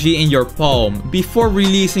energy in your palm before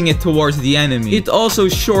releasing it towards the enemy. It also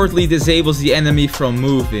shortly disables the enemy from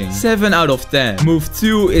moving. 7 out of 10. Move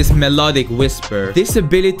 2 is Melodic Whisper. This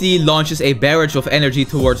ability launches a barrage of energy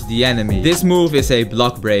towards the enemy. This move is a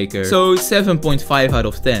block breaker, so 7.5 out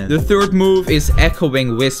of 10. The third move is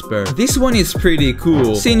Echoing Whisper. This one is pretty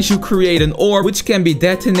cool, since you create an orb which can be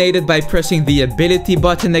detonated by pressing the ability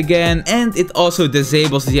button again, and it also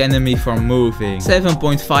disables the enemy from moving.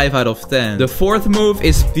 7.5 out of 10. The fourth move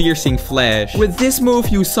is Piercing Flash. With this move,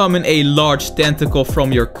 you summon a large tentacle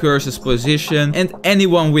from your cursor's position, and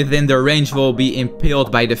anyone within the range will be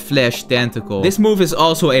impaled by the flash tentacle. This move is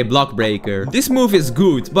also a block breaker. This move is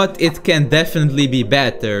good, but it can definitely be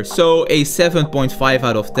better, so a 7.5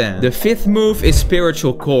 out of 10. The fifth move is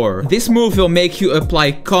Spiritual Core. This move will make you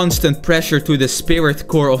apply constant pressure to the spirit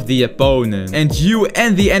core of the opponent, and you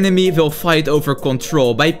and the enemy will fight over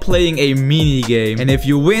control by playing a mini game, and if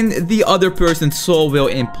you win, the other person's soul will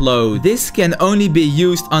implode. This can only be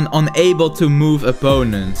used on unable to move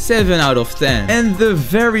opponents. 7 out of 10. And the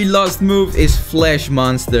very last move is Flash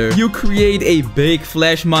Monster. You create a big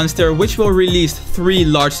flash monster which will release 3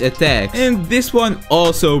 large attacks, and this one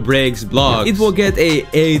also breaks blocks. It will get a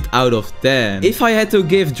 8 out of 10. If I had to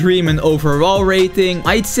give Dream an overall rating,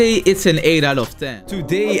 I'd say it's an 8 out of 10.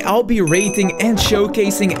 Today I'll be rating and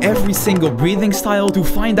showcasing every single breathing style to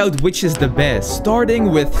find out which is the best,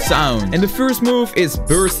 starting with sound. And the first move is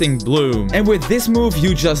Bursting Bloom, and with this move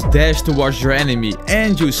you just dash towards your enemy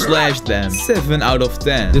and you slash them. 7 out of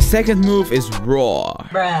 10. The second move is Roar.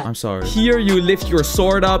 I'm sorry. Here you lift your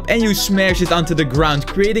sword up and you smash it onto the ground,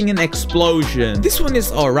 creating an explosion. This one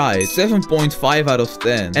is alright. 7.5 out of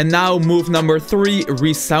 10. And now move number 3,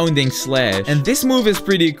 Resounding Slash. And this move is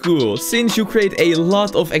pretty cool, since you create a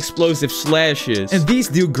lot of explosive slashes, and these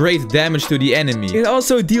do great damage to the enemy. It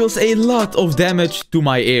also deals a lot of damage to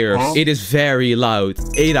my ears. It is very loud.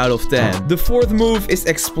 8 out of 10. The fourth move is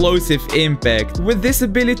Explosive Impact. With this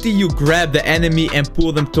ability, you grab the enemy and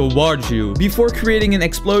pull them towards you before creating an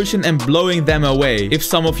explosion and blowing them away. If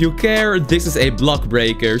some of you care, this is a block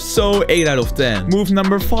breaker, so 8 out of 10. Move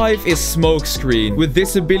number 5 is Smoke Screen. With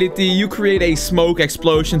this ability, you create a smoke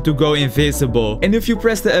explosion to go invisible, and if you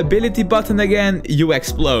press the ability button again, you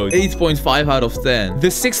explode. 8.5 out of 10.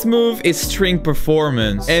 The sixth move is String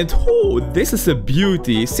Performance, and this is a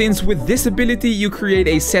beauty, since with this ability you create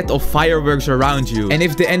a set of fireworks around you, and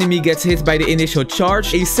if the enemy gets hit by the initial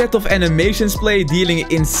charge, a set of of animations play, dealing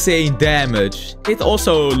insane damage. It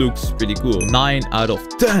also looks pretty cool. 9 out of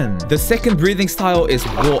 10. The second breathing style is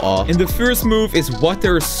Woa, and the first move is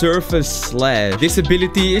Water Surface Slash. This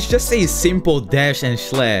ability is just a simple dash and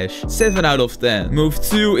slash. 7 out of 10. Move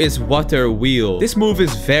 2 is Water Wheel. This move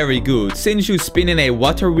is very good since you spin in a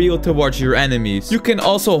water wheel towards your enemies. You can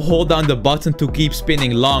also hold down the button to keep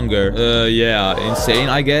spinning longer. Yeah, insane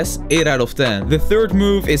I guess. 8 out of 10. The third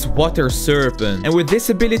move is Water Serpent, and with this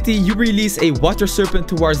ability you release a water serpent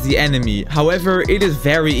towards the enemy. However, it is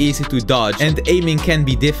very easy to dodge and aiming can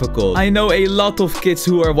be difficult. I know a lot of kids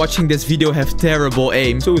who are watching this video have terrible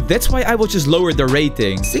aim, so that's why I will just lower the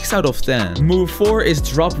rating. 6 out of 10. Move 4 is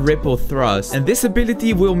Drop Ripple Thrust, and this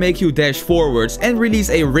ability will make you dash forwards and release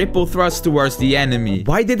a ripple thrust towards the enemy.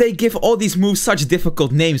 Why did they give all these moves such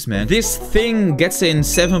difficult names, man? This thing gets in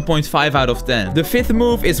 7.5 out of 10. The fifth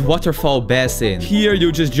move is Waterfall Basin. Here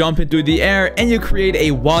you just jump into the air and you create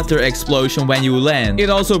a water explosion when you land. It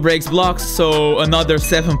also breaks blocks, so another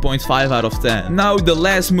 7.5 out of 10. Now the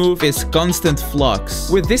last move is Constant Flux.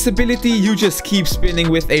 With this ability you just keep spinning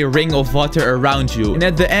with a ring of water around you, and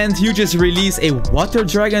at the end you just release a water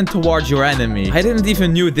dragon towards your enemy. I didn't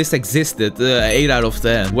even knew this existed. 8 out of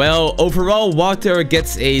 10. Well, overall water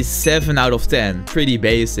gets a 7 out of 10. Pretty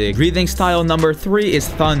basic. Breathing style number 3 is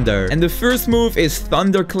Thunder, and the first move is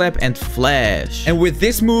Thunderclap and Flash. And with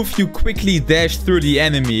this move you quickly dash through the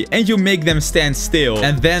enemy and you make them stand still,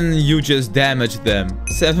 and then you just damage them.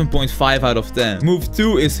 7.5 out of 10. Move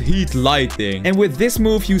 2 is Heat Lighting, and with this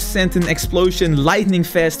move you send an explosion lightning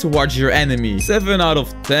fast towards your enemy. 7 out of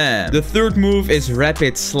 10. The third move is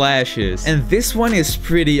Rapid Slashes, and this one is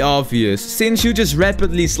pretty obvious since you just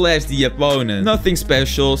rapidly slash the opponent. Nothing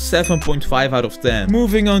special. 7.5 out of 10.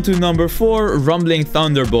 Moving on to number 4, Rumbling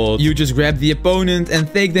Thunderbolt. You just grab the opponent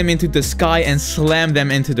and take them into the sky and slam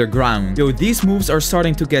them into the ground. Yo, these moves are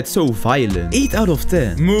starting to get so violent. 8 out of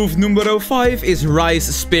 10. Move numero 5 is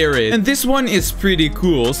Rise Spirit, and this one is pretty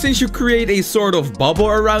cool since you create a sort of bubble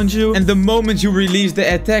around you, and the moment you release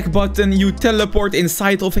the attack button you teleport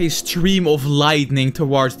inside of a stream of lightning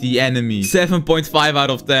towards the enemy. 7.5 out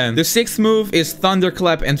of 10. The sixth move is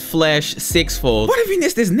Thunderclap and Flash Sixfold. What even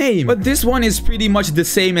is this name? But this one is pretty much the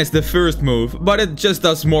same as the first move, but it just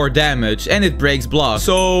does more damage and it breaks blocks.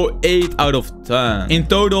 So 8 out of 10. In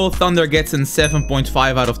total, Thunder gets an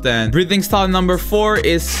 7.5 out of 10. Breathing style number 4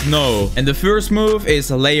 is Snow, and the first move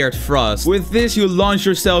is Layered Frost. With this you launch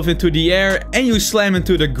yourself into the air and you slam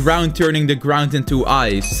into the ground, turning the ground into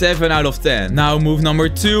ice. 7 out of 10. Now move number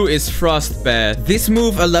 2 is Frost Path. This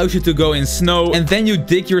move allows you to go in snow and then you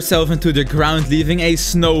dig yourself into the ground, leaving a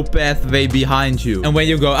snow pathway behind you. And when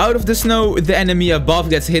you go out of the snow, the enemy above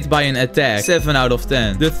gets hit by an attack. 7 out of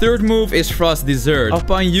 10. The third move is Frost Desert.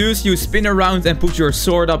 Upon use, you spin around and put your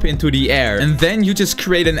sword up into the air, and then you just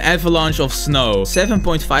create an avalanche of snow.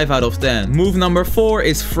 7.5 out of 10. Move number 4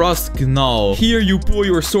 is Frost Gnaw. Here you pull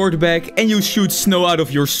your sword back and you shoot snow out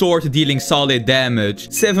of your sword, dealing solid damage.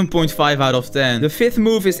 7.5 out of 10. The fifth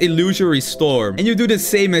move is Illusory Storm, and you do the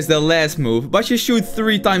same as the last move, but you shoot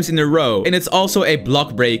 3 times in a row, and it's also a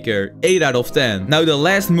block breaker. 8 out of 10. Now the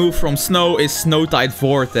last move from Snow is Snowtide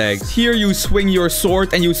Vortex. Here you swing your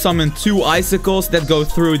sword and you summon 2 icicles that go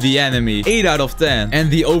through the enemy. 8 out of 10.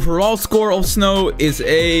 And the overall score of Snow is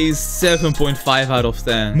a 7.5 out of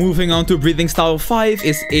 10. Moving on to breathing style 5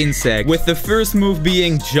 is Insect, with the first move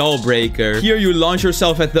being Jawbreaker. Here you launch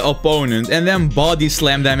yourself at the opponent and then body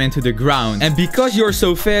slam them into the ground, and because you're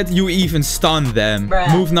so fat you even stun them.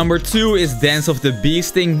 Move number 2 is Dance of the Bee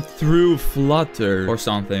Sting through Flutter or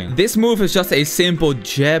something. This move is just a simple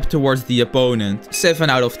jab towards the opponent. 7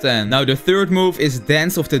 out of 10. Now the third move is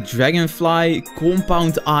Dance of the Dragonfly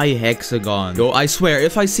Compound Eye Hexagon. Yo, I swear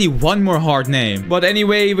if I see one more hard name. But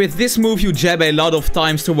anyway, with this move you jab a lot of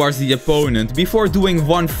times towards the opponent before doing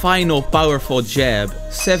one final powerful jab.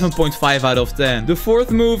 7.5 out of 10. The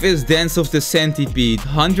fourth move is Dance of the Centipede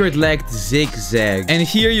 100-legged Zigzag, and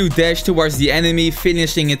here you dash towards the enemy,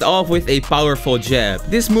 finishing it off with a powerful jab.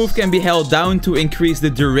 This move can be held down to increase the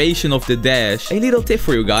duration of the dash. A little tip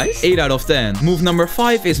for you guys. 8 out of 10. Move number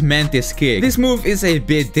 5 is Mantis Kick. This move is a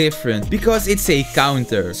bit different because it's a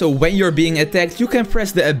counter, so when you're being attacked you can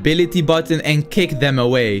press the ability button and kick them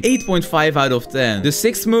away. 8.5 out of 10. The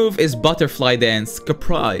sixth move is Butterfly Dance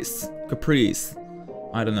Caprice.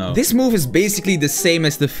 I don't know. This move is basically the same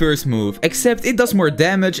as the first move, except it does more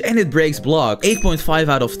damage and it breaks blocks. 8.5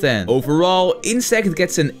 out of 10. Overall, Insect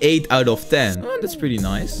gets an 8 out of 10. Oh, that's pretty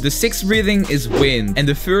nice. The sixth breathing is Wind, and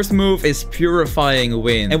the first move is Purifying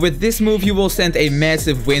Wind. And with this move, you will send a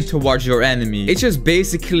massive wind towards your enemy. It's just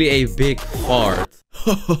basically a big fart.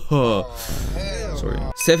 Sorry.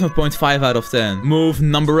 7.5 out of 10. Move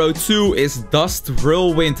number 2 is Dust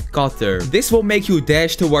Whirlwind Cutter. This will make you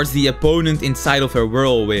dash towards the opponent inside of a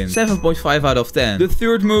whirlwind. 7.5 out of 10. The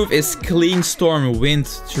third move is Clean Storm Wind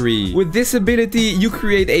Tree. With this ability, you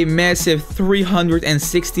create a massive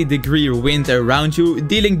 360-degree wind around you,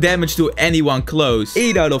 dealing damage to anyone close.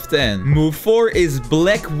 8 out of 10. Move 4 is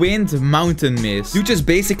Black Wind Mountain Mist. You just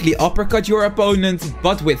basically uppercut your opponent,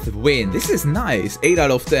 but with wind. This is nice. 8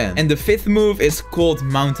 out of 10. And the fifth move is Cold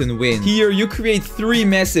Mountain Wind. Here, you create 3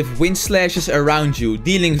 massive wind slashes around you,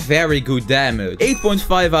 dealing very good damage.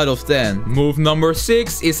 8.5 out of 10. Move number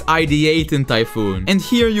 6 is Ideating Typhoon. And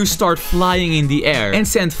here you start flying in the air and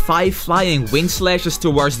send 5 flying wind slashes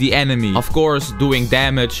towards the enemy. Of course, doing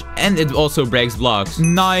damage, and it also breaks blocks.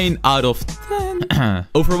 9 out of 10.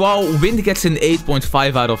 Overall, wind gets an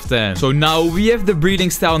 8.5 out of 10. So now we have the breeding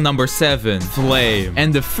style number 7, Flame.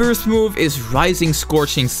 And the first move is Rising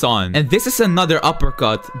Scorching Sun. And this is another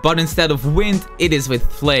uppercut, but instead of wind, it is with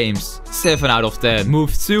flames. 7 out of 10.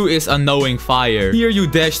 Move 2 is Unknowing Fire. Here you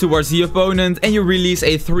dash towards the opponent and you release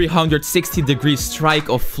a 360-degree strike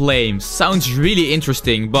of flames. Sounds really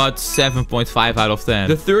interesting, but 7.5 out of 10.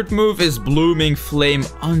 The third move is Blooming Flame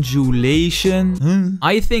Undulation.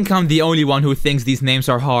 I think I'm the only one who thinks these names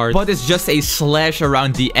are hard, but it's just a slash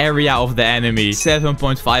around the area of the enemy.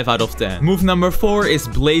 7.5 out of 10. Move number 4 is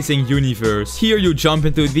Blazing Universe. Here you jump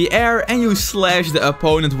into the air and you slash the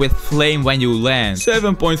opponent with flame when you land.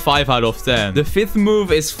 7.5 out of 10. The fifth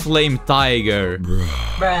move is Flame Tiger.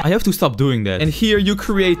 I have to stop doing that. And here you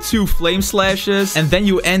create 2 flame slashes and then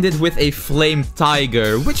you end it with a Flame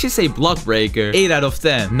Tiger, which is a block breaker. 8 out of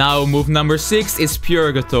 10. Now move number 6 is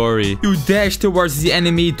Purgatory. You dash towards the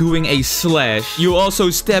enemy doing a slash. You also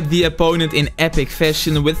stab the opponent in epic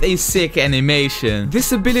fashion with a sick animation.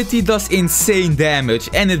 This ability does insane damage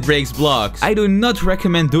and it breaks blocks. I do not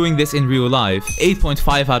recommend doing this in real life.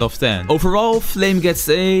 8.5 out of 10. Overall, Flame gets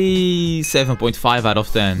a 7.5 out of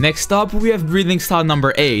 10. Next up, we have breathing style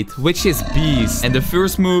number 8, which is Beast. And the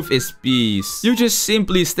first move is Peace. You just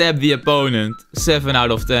simply stab the opponent. 7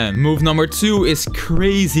 out of 10. Move number 2 is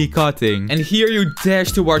Crazy Cutting. And here you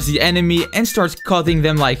dash towards the enemy and start cutting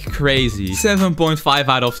them like crazy. 7.5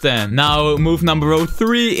 out of 10. Now, move number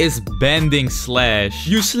 3 is Bending Slash.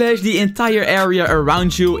 You slash the entire area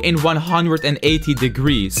around you in 180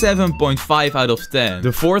 degrees. 7.5 out of 10.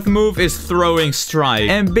 The fourth move is Throwing Strike.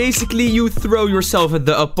 And basically, you throw yourself at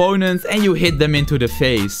the opponent and you hit them into the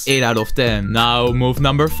face. 8 out of 10. Now, move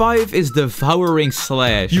number 5 is Devouring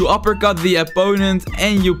Slash. You uppercut the opponent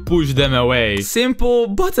and you push them away. Simple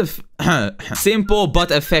but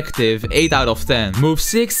effective. 8 out of 10. Move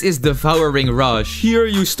 6 is Devouring Rush. Here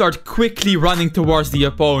you start quickly running towards the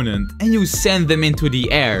opponent and you send them into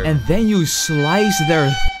the air and then you slice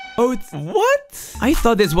their What? I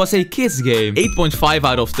thought this was a kids game. 8.5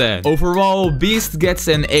 out of 10. Overall, Beast gets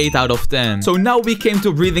an 8 out of 10. So now we came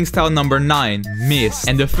to breathing style number 9, Mist.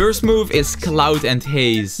 And the first move is Cloud and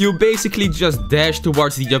Haze. You basically just dash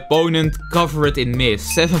towards the opponent, cover it in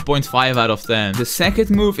mist. 7.5 out of 10. The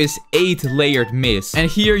second move is 8 Layered Mist.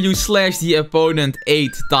 And here you slash the opponent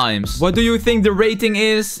 8 times. What do you think the rating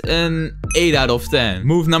is? An 8 out of 10.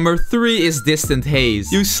 Move number 3 is Distant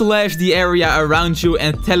Haze. You slash the area around you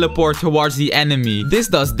and teleport towards the enemy. This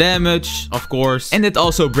does damage, of course, and it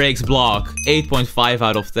also breaks block. 8.5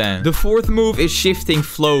 out of 10. The fourth move is Shifting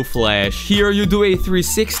Flow Flash. Here you do a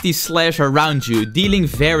 360 slash around you, dealing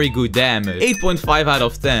very good damage. 8.5 out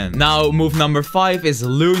of 10. Now, move number 5 is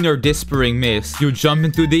Lunar Dispering Mist. You jump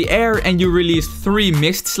into the air and you release 3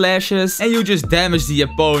 mist slashes and you just damage the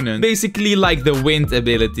opponent. Basically like the wind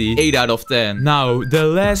ability. 8 out of 10. Now, the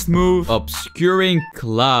last move, Obscuring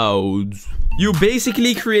Clouds. You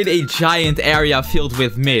basically create a giant area filled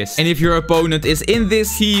with mist. And if your opponent is in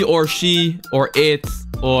this, he or she or it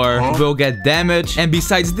or will get damage. And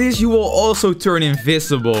besides this, you will also turn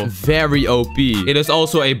invisible. Very OP. It is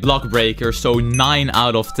also a block breaker, so 9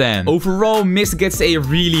 out of 10. Overall, Mist gets a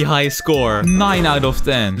really high score. 9 out of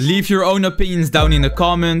 10. Leave your own opinions down in the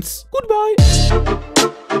comments. Goodbye.